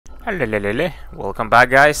Hello, welcome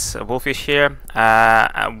back, guys. Wolfish here.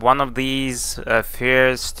 One of these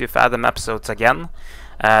Fears to Fathom episodes again.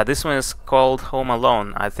 This one is called Home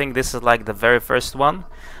Alone. I think this is like the very first one.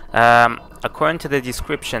 According to the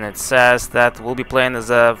description, it says that we'll be playing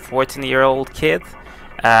as a 14-year-old kid.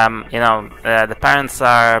 The parents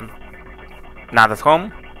are not at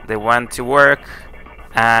home. They went to work,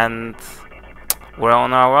 and we're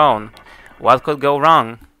on our own. What could go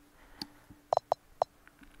wrong?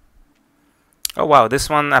 Oh wow, this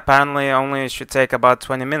one apparently only should take about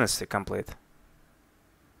 20 minutes to complete.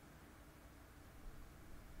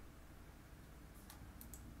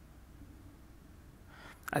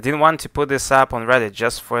 I didn't want to put this up on Reddit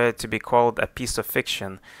just for it to be called a piece of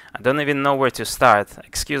fiction. I don't even know where to start.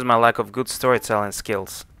 Excuse my lack of good storytelling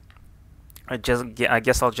skills. I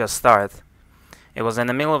guess I'll just start. It was in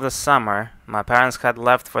the middle of the summer. My parents had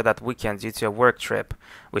left for that weekend due to a work trip,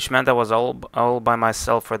 which meant I was all by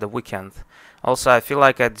myself for the weekend. Also, I feel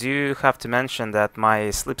like I do have to mention that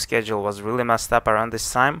my sleep schedule was really messed up around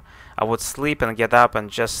this time. I would sleep and get up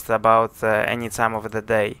and just about any time of the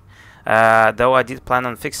day. Though I did plan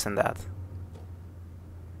on fixing that.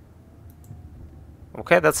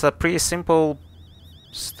 Okay, that's a pretty simple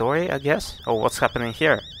story, I guess. Oh, what's happening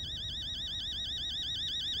here?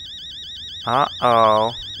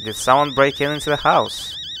 Uh-oh. Did someone break into the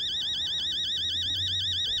house?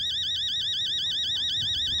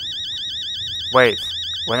 Wait,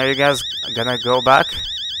 when are you guys gonna go back?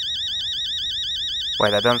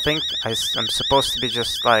 Wait, I don't think I'm supposed to be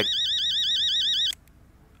just like...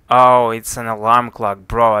 Oh, it's an alarm clock,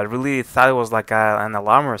 bro. I really thought it was like an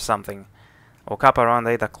alarm or something. Woke up around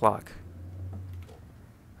 8 o'clock.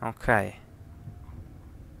 Okay.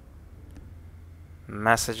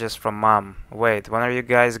 Messages from mom. Wait, when are you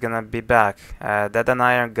guys gonna be back? Dad and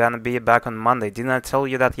I are gonna be back on Monday. Didn't I tell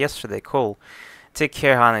you that yesterday? Cool. Take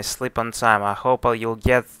care, honey. Sleep on time. I hope you'll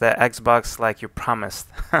get the Xbox like you promised.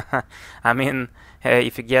 I mean,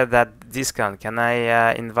 if you get that discount, can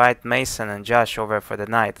I invite Mason and Josh over for the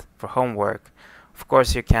night for homework? Of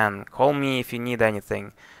course you can. Call me if you need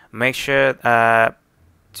anything. Make sure to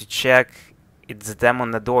check it's them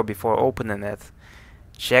on the door before opening it.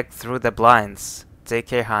 Check through the blinds. Take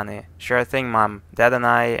care, honey. Sure thing, Mom. Dad and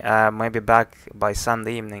I may be back by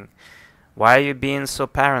Sunday evening. Why are you being so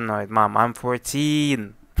paranoid, Mom? I'm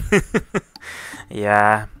 14.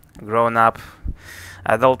 Yeah, grown up.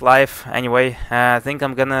 Adult life. Anyway, I think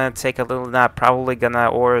I'm gonna take a little nap. Probably gonna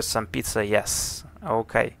order some pizza. Yes.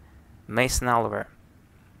 Okay. Mason Oliver.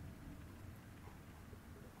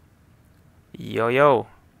 Yo.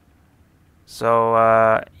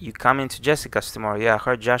 So, you coming to Jessica's tomorrow? Yeah, I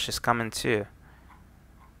heard Josh is coming too.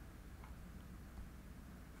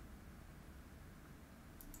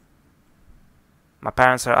 My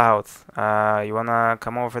parents are out. You wanna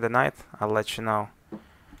come over for the night? I'll let you know.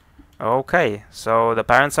 Okay, so the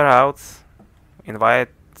parents are out. Invite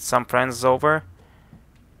some friends over.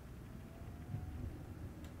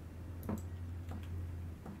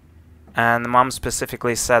 And mom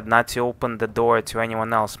specifically said not to open the door to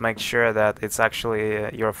anyone else. Make sure that it's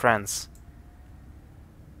actually your friends.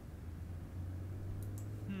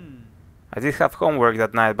 I did have homework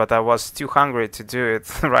that night, but I was too hungry to do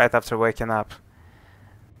it right after waking up.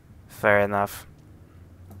 Fair enough.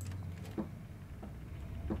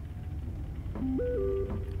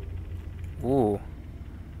 Ooh.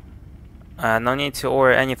 No need to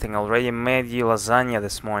order anything. Already made you lasagna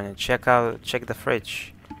this morning. Check the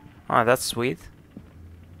fridge. Oh, that's sweet.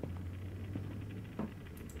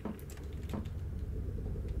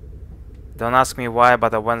 Don't ask me why,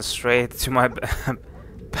 but I went straight to my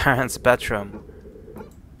parents' bedroom.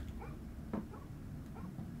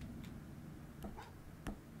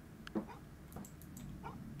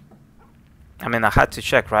 I mean, I had to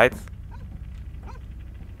check, right?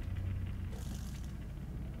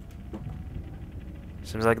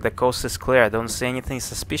 Seems like the coast is clear. I don't see anything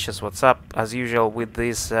suspicious. What's up? As usual with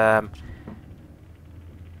this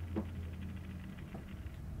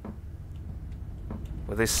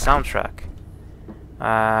soundtrack.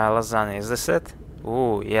 Lasagna. Is this it?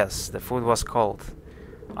 Ooh, yes. The food was cold.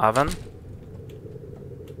 Oven.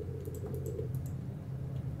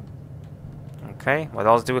 Okay. What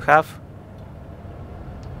else do we have?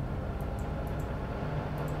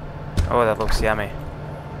 Oh, that looks yummy.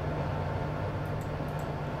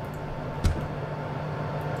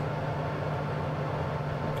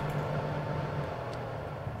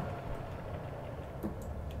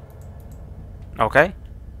 Okay,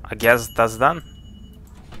 I guess that's done.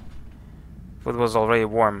 Food was already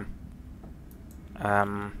warm.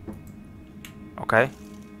 Okay.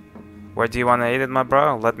 Where do you want to eat it, my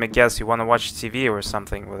bro? Let me guess, you want to watch TV or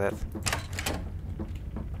something with it.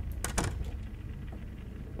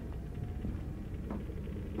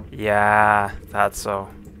 Yeah, that's so.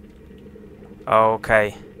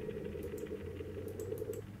 Okay.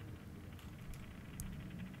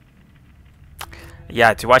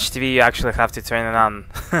 Yeah, to watch TV you actually have to turn it on.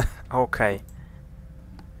 Okay.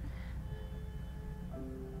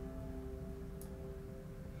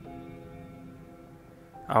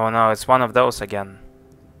 Oh no, it's one of those again.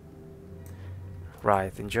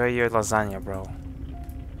 Right, enjoy your lasagna, bro.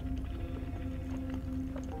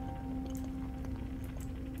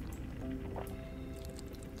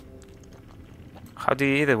 How do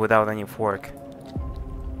you eat it without any fork?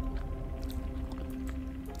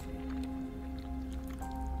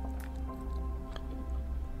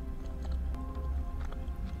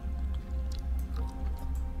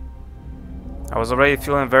 I was already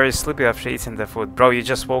feeling very sleepy after eating the food. Bro, you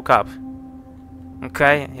just woke up.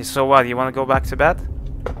 Okay, so what? You want to go back to bed?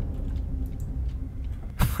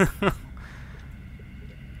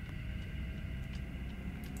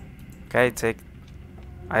 Okay, take.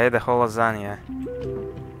 I ate the whole lasagna.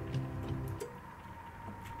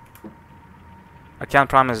 I can't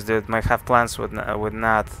promise, dude. Might have plans with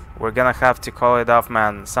Nat. We're gonna have to call it off,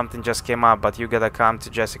 man. Something just came up, but you gotta come to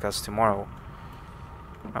Jessica's tomorrow.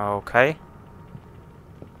 Okay.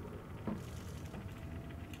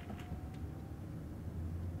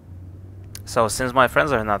 So since my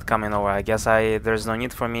friends are not coming over, I guess there's no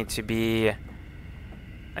need for me to be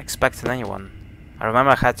expecting anyone. I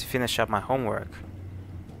remember I had to finish up my homework.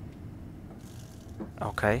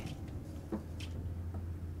 Okay.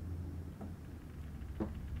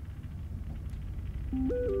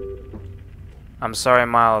 I'm sorry,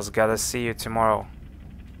 Miles. Gotta see you tomorrow.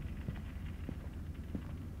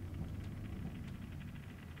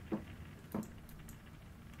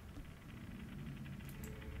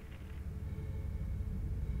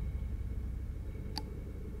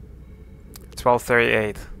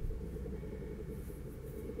 $12:38.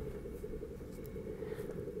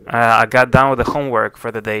 I got done with the homework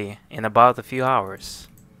for the day in about a few hours.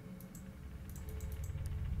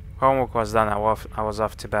 Homework was done. I was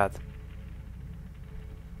off to bed.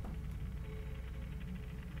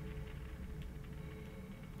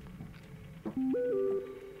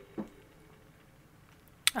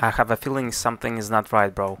 I have a feeling something is not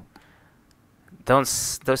right, bro. Don't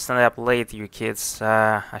stand up late, you kids.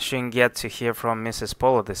 I shouldn't get to hear from Mrs.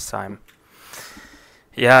 Polo this time.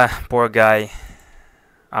 Yeah, poor guy.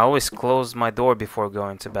 I always close my door before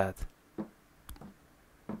going to bed.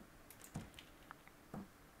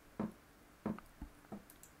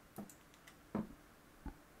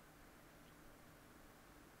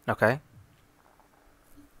 Okay.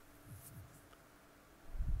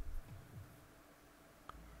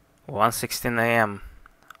 1:16 a.m.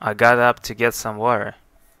 I got up to get some water.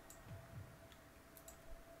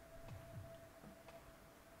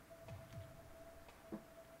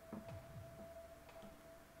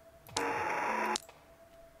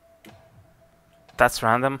 That's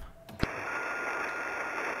random.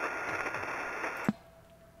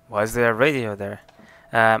 Why is there a radio there?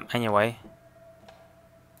 Anyway.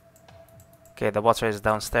 Okay, the water is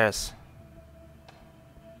downstairs.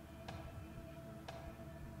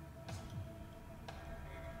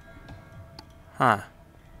 Huh.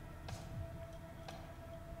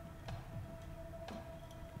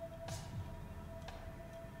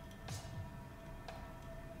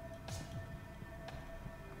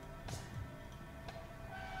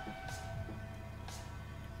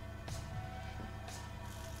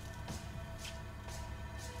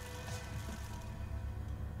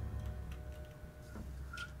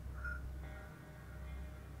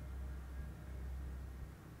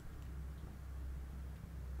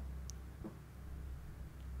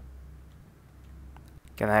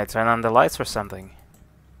 Can I turn on the lights or something?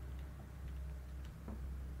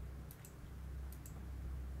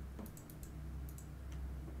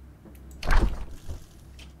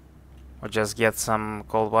 Or just get some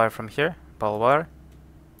cold water from here? Bottled water?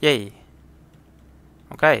 Yay!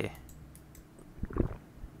 Okay.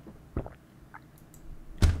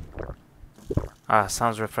 Ah,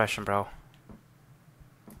 sounds refreshing, bro.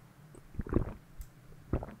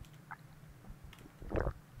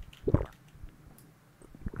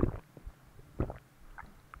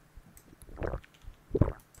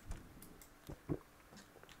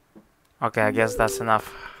 Okay, I guess that's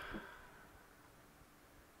enough.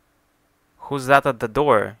 Who's that at the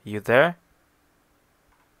door? You there?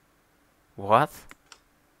 What?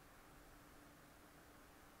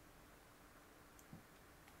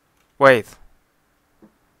 Wait.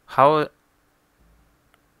 How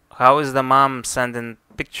How is the mom sending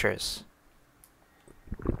pictures?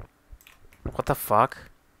 What the fuck?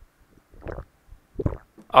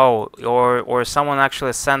 Oh, or someone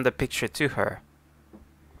actually sent the picture to her.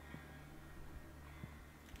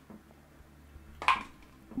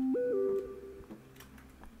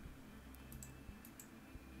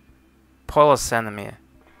 Paula sent me.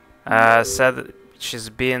 Said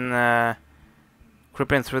she's been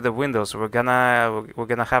creeping through the windows. We're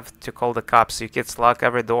gonna have to call the cops. You kids lock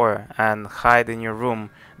every door and hide in your room.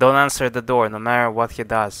 Don't answer the door, no matter what he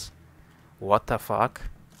does. What the fuck?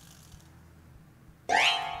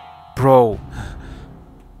 Bro.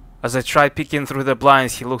 As I tried peeking through the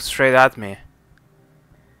blinds, he looked straight at me.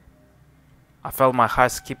 I felt my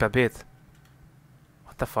heart skip a bit.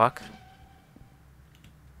 What the fuck?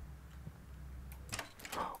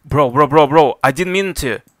 Bro. I didn't mean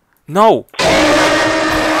to. No!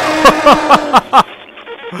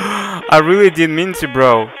 I really didn't mean to,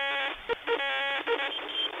 bro.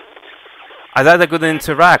 I thought I could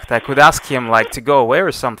interact. I could ask him, like, to go away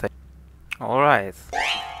or something. Alright.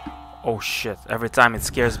 Oh shit, every time it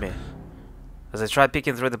scares me. As I tried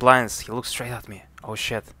peeking through the blinds, he looked straight at me. Oh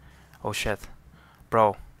shit. Oh shit.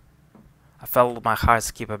 Bro. I felt my heart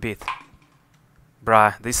skip a bit.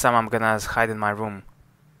 Bruh, this time I'm gonna hide in my room.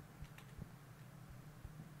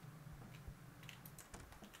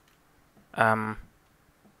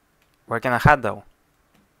 Where can I hide though?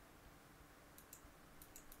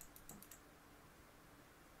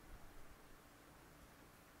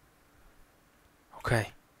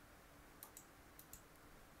 Okay.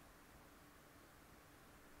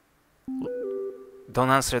 Don't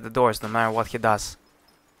answer the doors no matter what he does.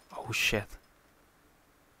 Oh shit.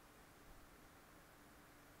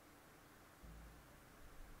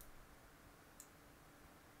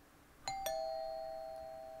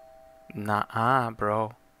 Nah,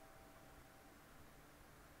 bro.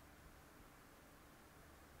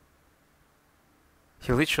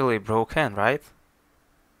 He literally broke in, right?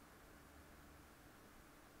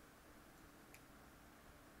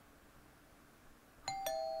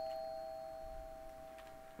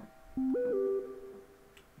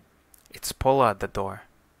 It's Paula at the door.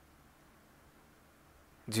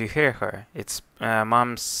 Do you hear her? It's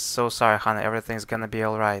Mom, so sorry, honey. Everything's gonna be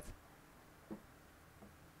alright.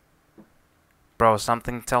 Bro,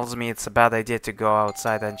 something tells me it's a bad idea to go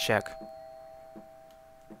outside and check.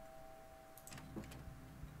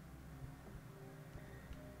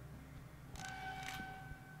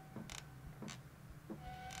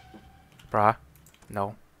 Bruh.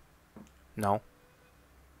 No. No.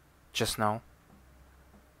 Just no.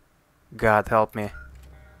 God help me.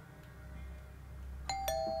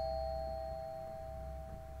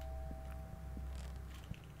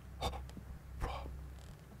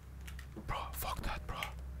 Bro, fuck that, bro.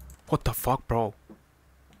 What the fuck, bro?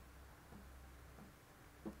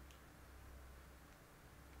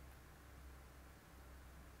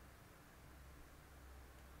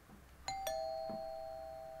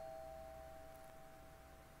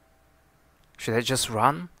 Should I just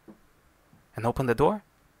run and open the door?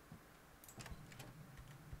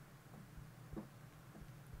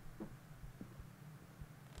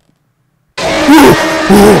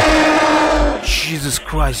 Jesus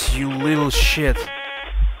Christ, you little shit.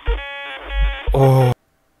 Oh.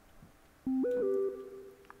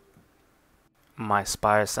 My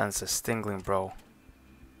spider sense is tingling, bro.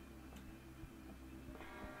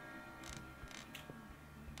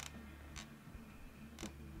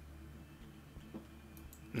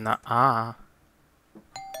 Nuh-uh.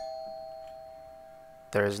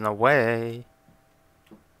 There's no way.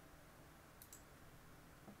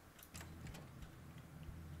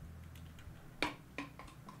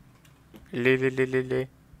 Li.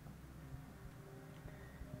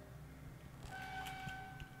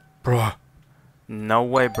 Bro. No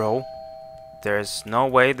way, bro. There's no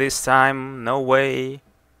way this time. No way.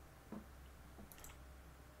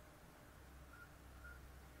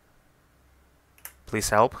 Please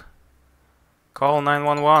help. Call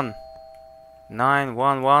 911.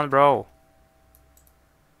 911, bro.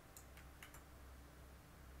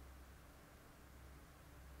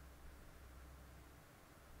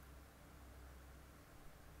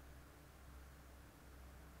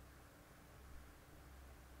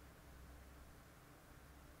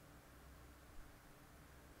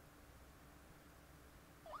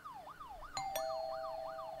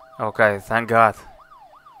 Okay, thank God.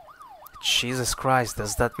 Jesus Christ,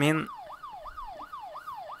 does that mean...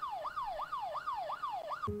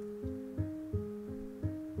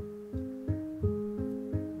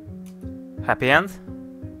 Happy end?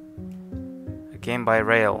 A game by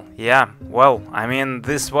rail. Yeah, Well, I mean,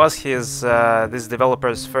 this was his this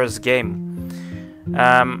developer's first game.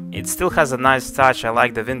 It still has a nice touch. I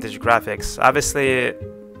like the vintage graphics. Obviously,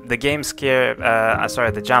 the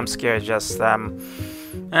the jump scare just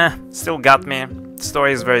still got me.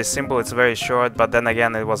 Story is very simple. It's very short, but then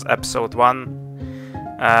again, it was episode 1.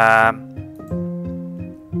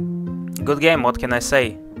 Good game. What can I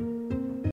say?